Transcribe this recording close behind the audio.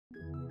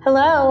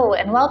Hello,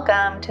 and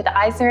welcome to the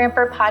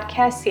EisnerAmper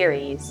podcast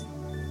series.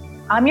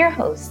 I'm your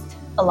host,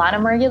 Elana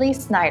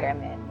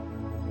Margulies-Snyderman,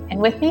 and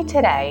with me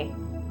today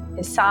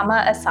is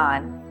Sameh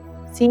Ahsan,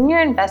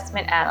 Senior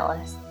Investment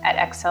Analyst at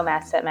Exome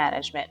Asset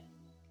Management.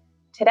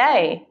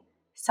 Today,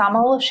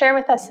 Sameh will share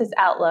with us his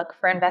outlook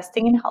for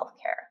investing in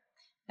healthcare,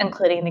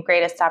 including the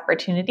greatest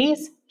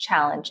opportunities,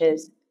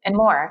 challenges, and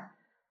more.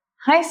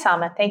 Hi,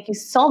 Sameh. Thank you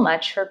so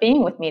much for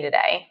being with me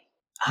today.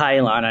 Hi,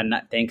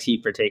 Elana. Thanks you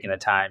for taking the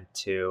time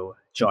to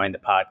join the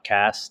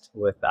podcast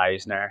with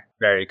Eisner.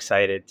 Very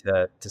excited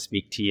to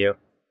speak to you.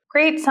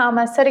 Great,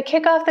 Sameh. So to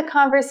kick off the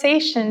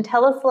conversation,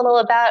 tell us a little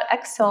about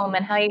Exome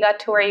and how you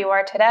got to where you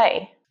are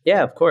today.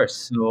 Yeah, of course.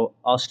 So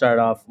I'll start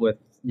off with,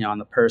 on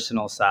the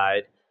personal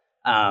side.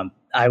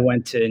 I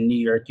went to New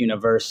York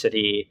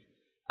University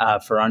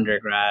for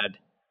undergrad.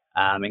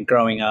 And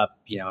growing up,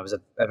 I was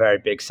a very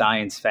big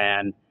science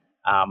fan.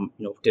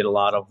 Did a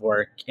lot of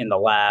work in the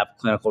lab,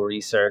 clinical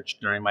research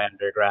during my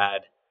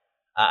undergrad.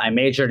 I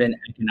majored in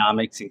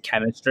economics and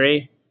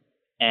chemistry,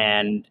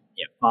 and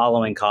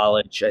following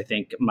college, I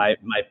think my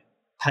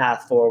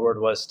path forward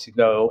was to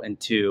go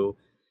into,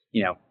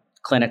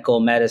 clinical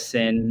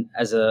medicine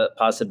as a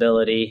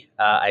possibility.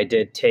 I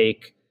did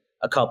take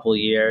a couple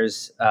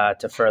years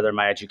to further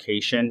my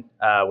education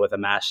with a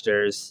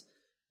master's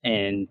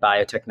in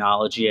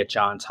biotechnology at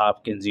Johns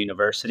Hopkins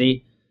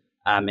University.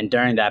 And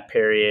during that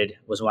period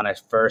was when I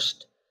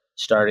first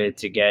started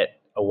to get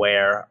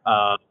aware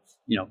of,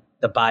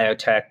 the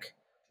biotech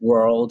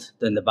world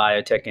and the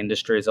biotech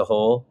industry as a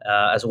whole,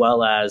 as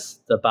well as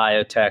the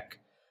biotech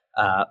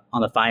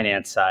on the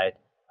finance side.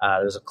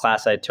 There was a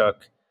class I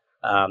took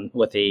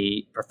with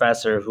a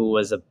professor who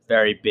was a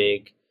very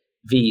big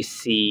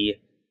VC,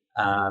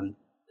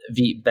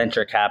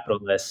 venture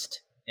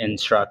capitalist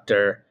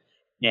instructor.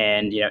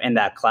 And, in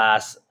that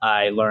class,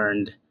 I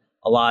learned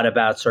a lot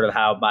about sort of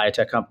how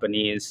biotech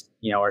companies,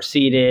 are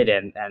seeded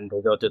and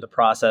will go through the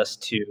process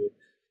to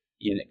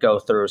go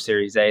through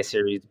Series A,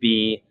 Series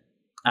B,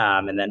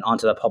 and then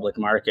onto the public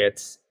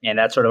markets. And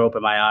that sort of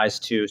opened my eyes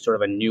to sort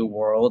of a new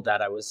world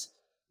that I was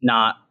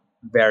not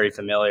very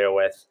familiar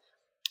with.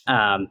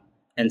 And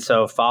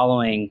so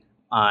following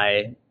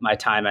my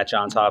time at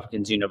Johns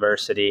Hopkins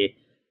University,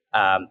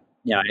 I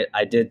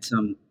did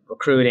some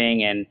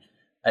recruiting and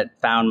I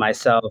found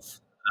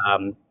myself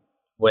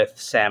with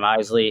Sam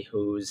Isley,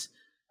 who's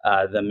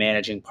the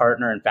managing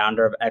partner and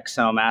founder of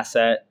Exome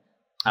Asset.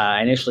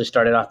 I initially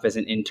started off as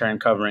an intern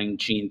covering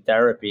gene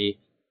therapy,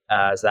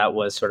 as that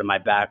was sort of my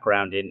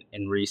background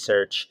in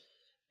research.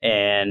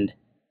 And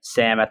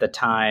Sam at the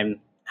time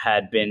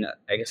had been,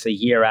 I guess, a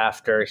year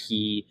after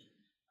he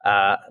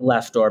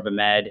left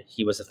OrbiMed.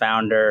 He was the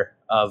founder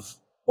of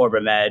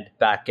OrbiMed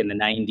back in the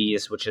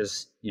 90s, which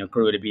is,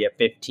 grew to be a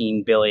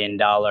 $15 billion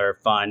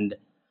fund,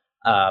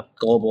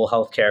 global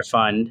healthcare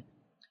fund.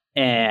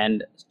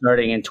 And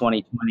starting in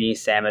 2020,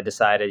 Sam had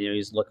decided he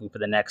was looking for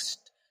the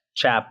next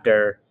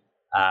chapter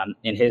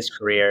in his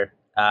career.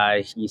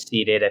 He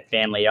seeded a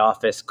family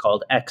office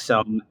called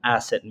Exome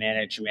Asset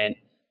Management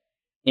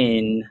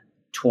in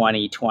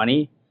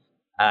 2020.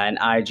 And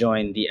I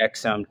joined the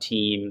Exome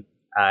team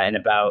in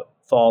about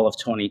fall of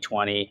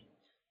 2020.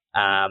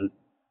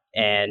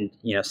 And,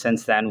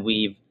 since then,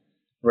 we've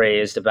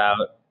raised about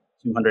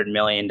 $200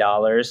 million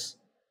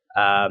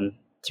to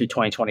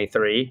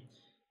 2023.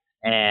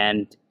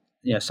 And,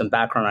 some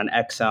background on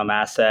Exome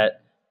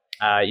Asset.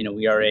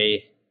 We are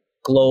a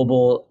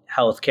global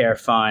healthcare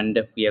fund.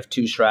 We have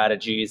two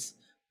strategies: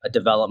 a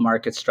developed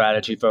market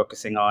strategy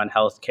focusing on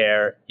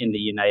healthcare in the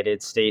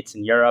United States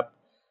and Europe,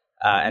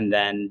 and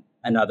then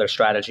another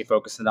strategy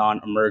focusing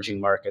on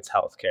emerging markets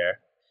healthcare.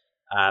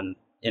 And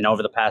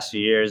over the past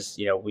few years,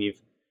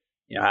 we've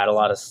had a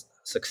lot of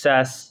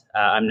success.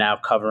 I'm now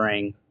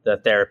covering the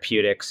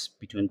therapeutics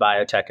between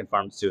biotech and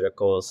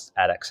pharmaceuticals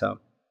at Exome.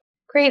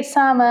 Great,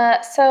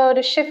 Sameh. So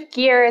to shift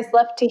gears,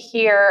 love to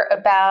hear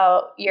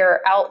about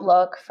your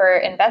outlook for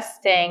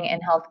investing in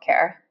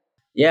healthcare.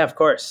 Yeah, of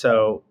course.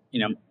 So,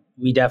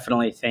 we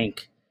definitely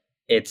think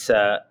it's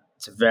a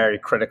very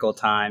critical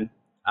time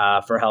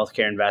for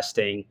healthcare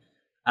investing.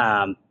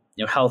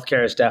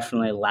 Healthcare has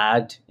definitely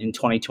lagged in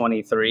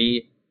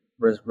 2023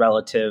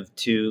 relative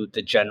to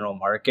the general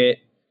market.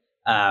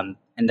 And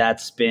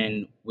that's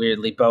been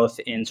weirdly both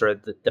in sort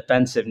of the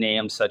defensive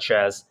names such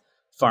as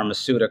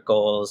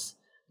pharmaceuticals,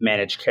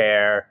 managed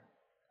care,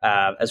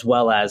 as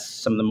well as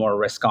some of the more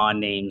risk-on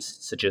names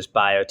such as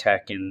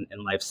biotech and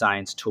life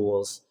science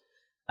tools.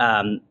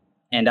 And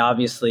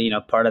obviously,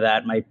 part of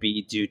that might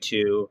be due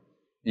to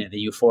the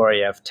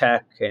euphoria of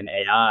tech and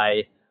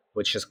AI,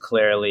 which has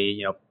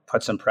clearly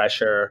put some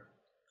pressure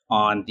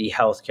on the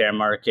healthcare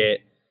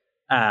market.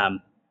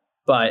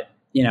 But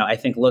I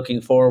think looking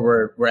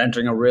forward, we're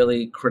entering a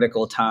really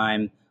critical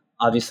time.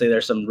 Obviously,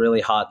 there's some really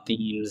hot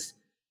themes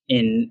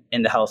in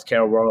the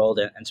healthcare world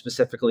and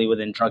specifically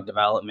within drug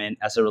development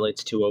as it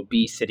relates to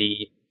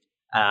obesity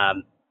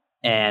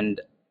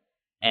and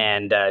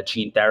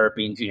gene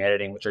therapy and gene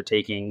editing, which are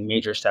taking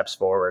major steps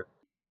forward.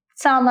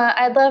 Salma,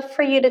 I'd love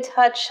for you to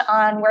touch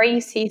on where you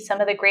see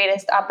some of the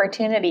greatest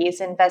opportunities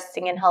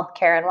investing in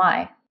healthcare and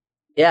why.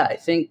 Yeah, I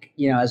think,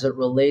 as it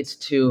relates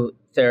to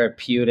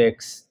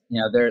therapeutics,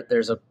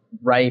 there's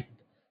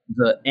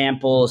the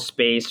ample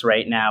space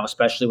right now,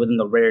 especially within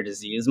the rare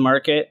disease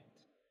market.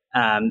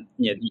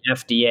 The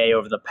FDA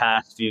over the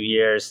past few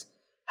years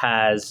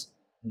has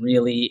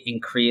really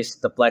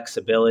increased the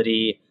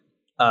flexibility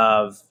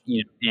of,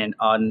 and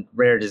on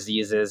rare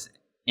diseases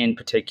in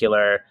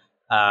particular.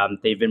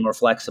 They've been more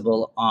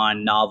flexible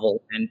on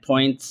novel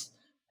endpoints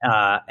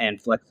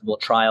and flexible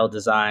trial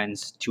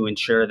designs to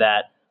ensure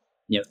that,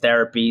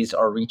 therapies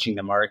are reaching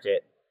the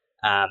market.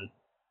 Um,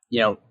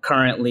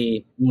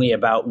 Currently only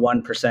about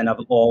 1%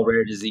 of all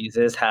rare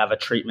diseases have a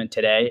treatment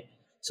today.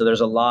 So there's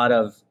a lot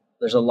of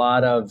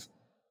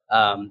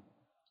um,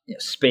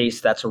 space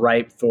that's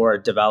ripe for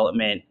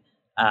development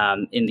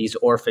in these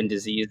orphan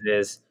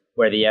diseases,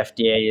 where the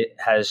FDA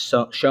has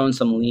shown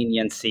some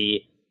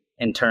leniency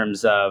in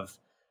terms of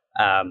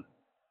um,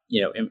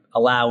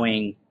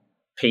 allowing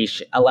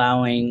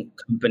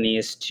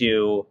companies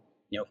to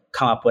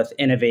come up with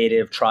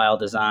innovative trial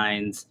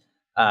designs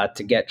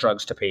to get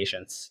drugs to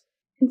patients.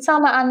 And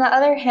Salma, on the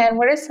other hand,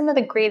 what are some of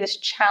the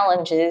greatest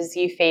challenges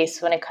you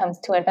face when it comes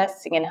to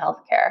investing in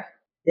healthcare?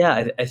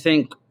 Yeah, I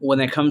think when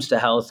it comes to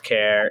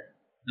healthcare,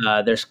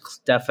 there's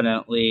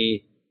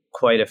definitely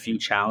quite a few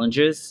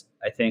challenges.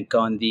 I think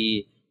on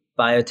the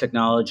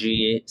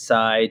biotechnology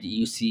side,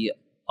 you see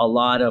a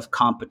lot of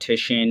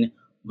competition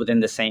within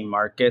the same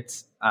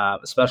markets,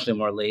 especially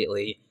more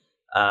lately.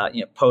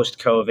 Post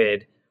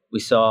COVID, we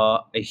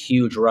saw a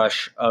huge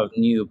rush of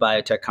new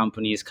biotech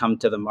companies come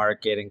to the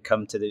market and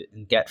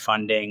get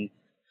funding.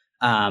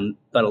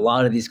 But a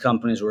lot of these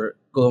companies were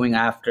going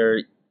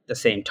after the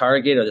same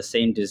target or the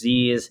same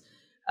disease.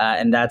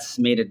 And that's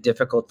made it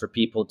difficult for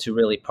people to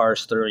really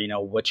parse through,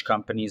 which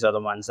companies are the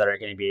ones that are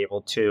going to be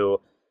able to,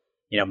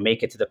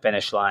 make it to the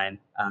finish line.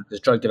 Because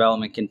drug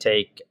development can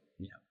take,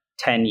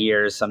 10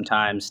 years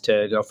sometimes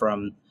to go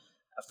from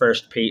a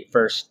first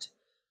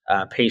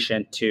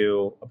patient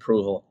to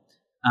approval.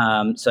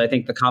 So I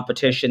think the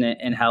competition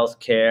in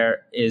healthcare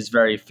is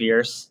very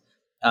fierce.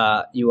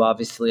 You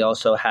obviously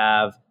also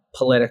have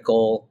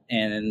political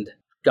and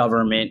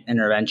government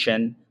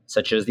intervention,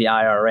 such as the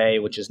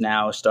IRA, which is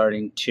now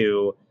starting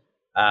to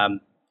um,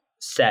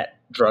 set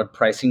drug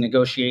pricing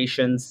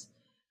negotiations.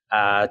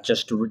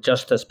 Just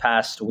this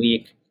past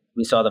week,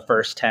 we saw the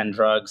first 10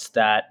 drugs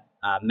that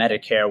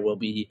Medicare will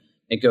be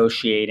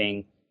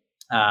negotiating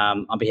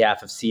on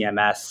behalf of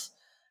CMS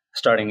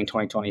starting in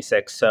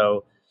 2026.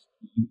 So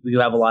you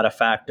have a lot of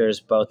factors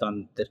both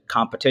on the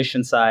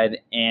competition side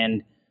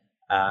and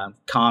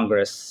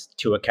Congress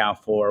to account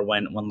for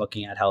when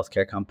looking at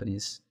healthcare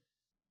companies.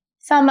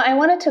 Salma, I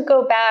wanted to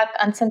go back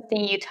on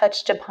something you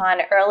touched upon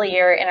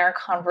earlier in our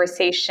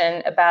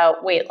conversation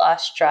about weight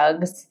loss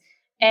drugs.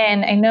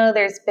 And I know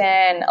there's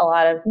been a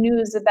lot of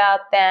news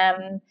about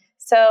them.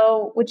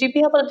 So, would you be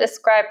able to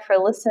describe for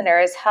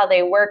listeners how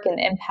they work and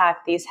the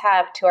impact these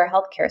have to our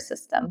healthcare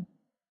system?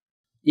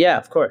 Yeah,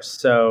 of course.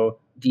 So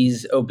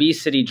these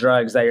obesity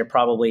drugs that you're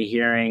probably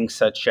hearing,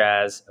 such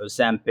as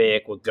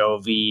Ozempic,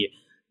 Wegovy,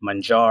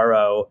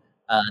 Manjaro,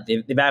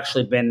 they've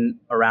actually been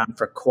around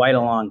for quite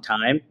a long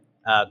time.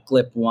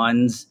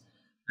 GLP-1s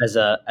as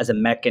a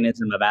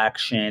mechanism of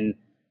action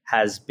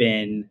has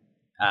been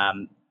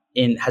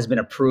has been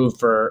approved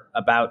for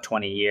about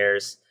 20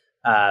 years.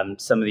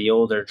 Some of the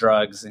older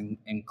drugs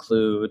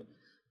include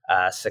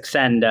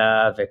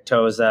Saxenda,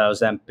 Victoza,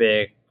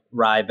 Ozempic,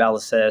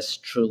 Rybelsus,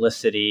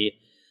 Trulicity.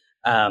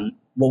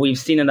 What we've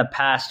seen in the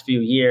past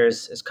few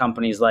years is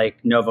companies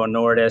like Novo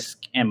Nordisk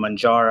and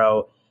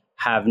Manjaro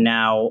have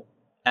now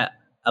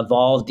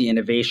evolved the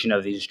innovation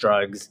of these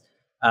drugs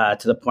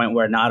to the point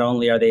where not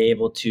only are they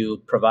able to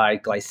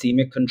provide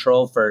glycemic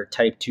control for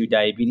type 2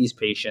 diabetes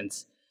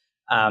patients,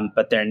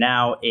 but they're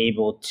now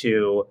able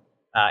to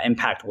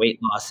impact weight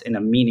loss in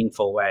a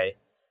meaningful way.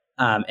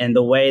 And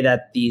the way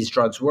that these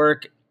drugs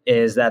work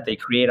is that they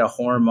create a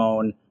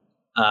hormone,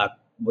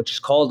 which is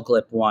called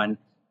GLP-1,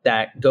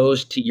 that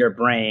goes to your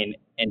brain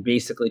and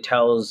basically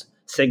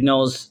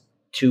signals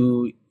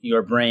to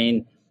your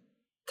brain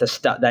to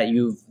stop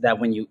that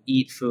when you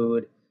eat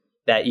food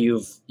that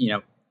you've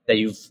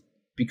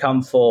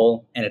become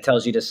full, and it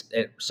tells you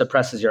it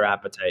suppresses your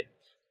appetite,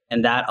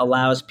 and that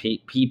allows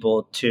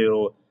people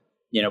to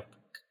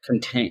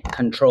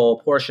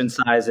control portion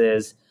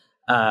sizes,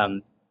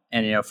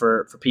 and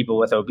for people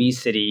with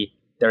obesity,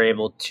 they're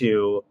able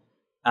to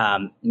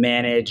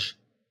manage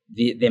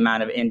the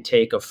amount of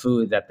intake of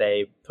food that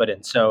they put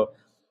in. So,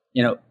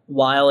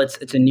 while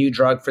it's a new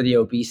drug for the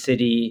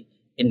obesity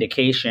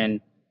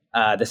indication,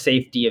 the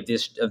safety of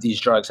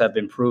these drugs have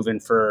been proven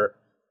for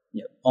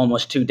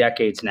almost 2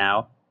 decades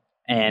now,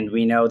 and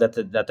we know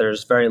that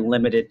there's very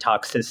limited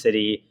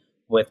toxicity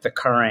with the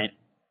current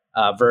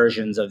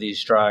versions of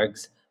these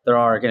drugs. There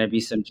are going to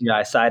be some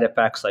GI side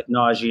effects like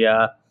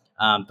nausea,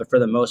 but for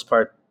the most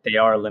part, they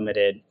are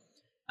limited.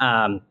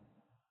 Um,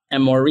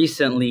 and more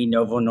recently,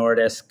 Novo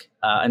Nordisk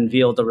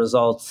unveiled the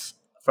results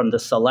from the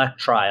SELECT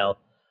trial,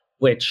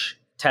 which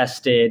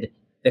tested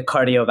the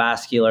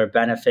cardiovascular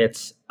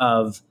benefits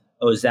of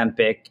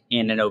Ozempic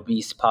in an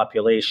obese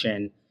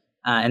population.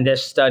 And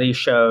this study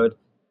showed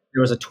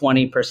there was a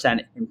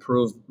 20%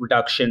 improved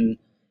reduction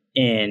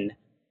in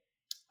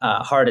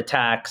heart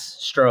attacks,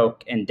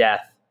 stroke, and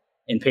death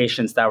in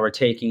patients that were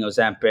taking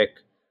Ozempic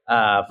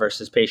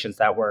versus patients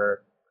that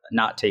were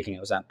not taking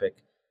Ozempic.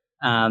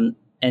 And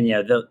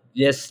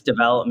this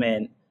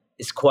development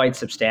is quite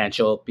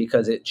substantial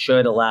because it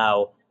should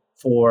allow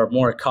for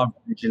more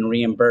coverage and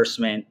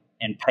reimbursement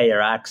and payer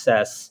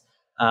access,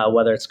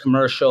 whether it's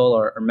commercial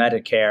or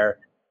Medicare,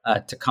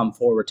 to come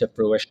forward to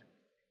fruition.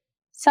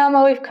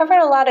 Sameh, we've covered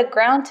a lot of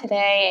ground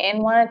today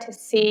and wanted to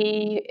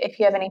see if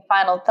you have any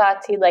final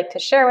thoughts you'd like to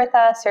share with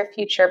us or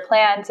future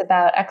plans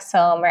about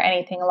Exome or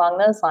anything along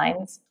those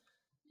lines.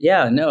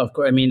 Yeah, no, of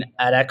course. I mean,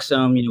 at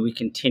Exome, we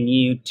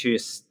continue to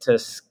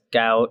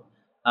scout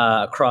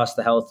across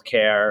the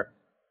healthcare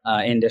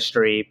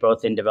industry,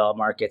 both in developed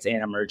markets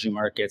and emerging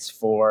markets,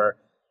 for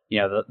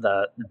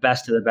the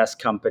best of the best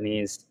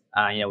companies.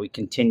 We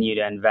continue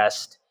to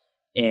invest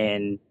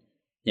in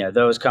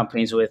those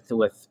companies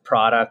with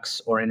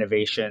products or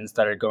innovations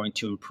that are going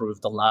to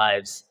improve the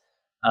lives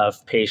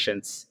of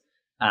patients.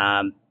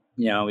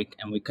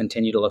 We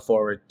continue to look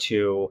forward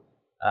to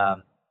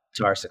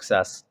our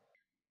success.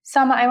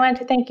 Sameh, I wanted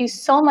to thank you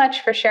so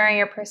much for sharing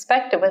your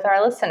perspective with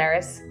our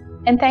listeners.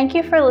 And thank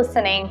you for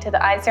listening to the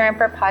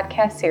EisnerAmper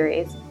podcast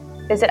series.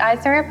 Visit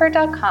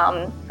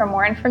EisnerAmper.com for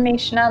more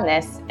information on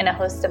this and a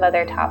host of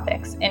other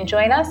topics. And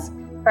join us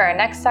for our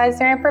next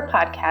EisnerAmper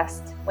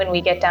podcast when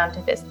we get down to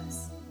business.